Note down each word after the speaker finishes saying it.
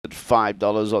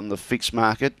$5 on the fixed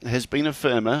market. Has been a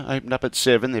firmer, opened up at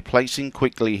 7. They're placing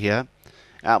quickly here.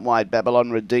 Out wide,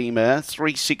 Babylon Redeemer,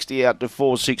 360 out to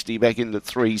 460, back into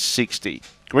 360.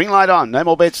 Green light on, no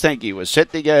more bets, thank you. We're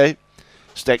set to go.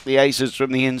 Stack the aces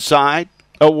from the inside.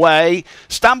 Away,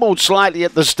 stumbled slightly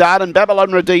at the start, and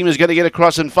Babylon Redeemer's going to get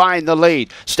across and find the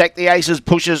lead. Stack the aces,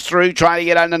 pushes through, trying to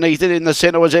get underneath it. In the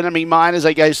centre was Enemy Mine as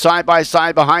they go side by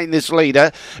side behind this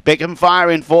leader. Beckham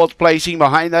Fire in 4th placing.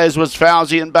 Behind those was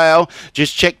Fauzi and Bale.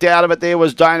 Just checked out of it there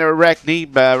was Dinah Arachne.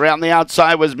 Around the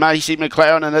outside was Macy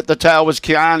McLaren, and at the tail was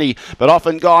Kiani. But off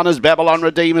and gone as Babylon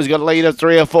Redeemer's got a lead of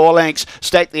 3 or 4 lengths.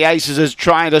 Stack the aces is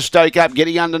trying to stoke up,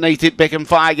 getting underneath it. Beckham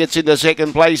Fire gets into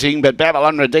 2nd placing, but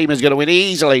Babylon Redeemer's going to win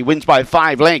easily, wins by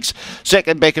 5 lengths.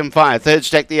 2nd, Beckham Fire. 3rd,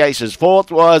 Stack the Aces.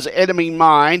 4th was Enemy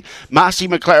Mine. Marcy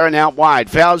McLaren out wide.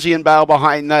 Fauzi and Bale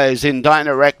behind those. Then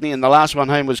Dinah Arachne, and the last one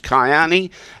home was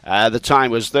Kiani. The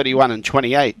time was 31 and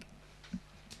 28.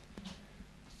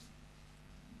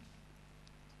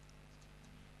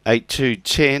 Eight, 2,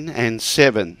 10 and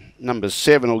 7. Number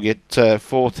 7 will get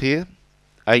 4th here.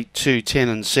 8, 2, 10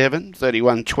 and 7.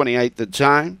 31, 28 the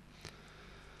time.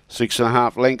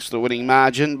 6.5 lengths the winning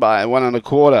margin by 1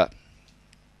 1/4.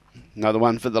 Another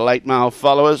one for the late mail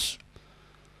followers.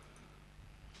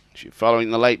 If you're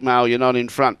following the late mail, you're not in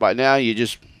front by now. You're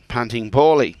just punting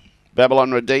poorly.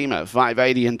 Babylon Redeemer,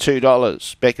 $5.80 and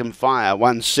 $2. Beckham Fire,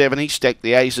 $1.70. Stack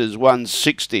the Aces,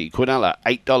 $1.60. Quinella,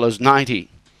 $8.90.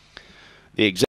 The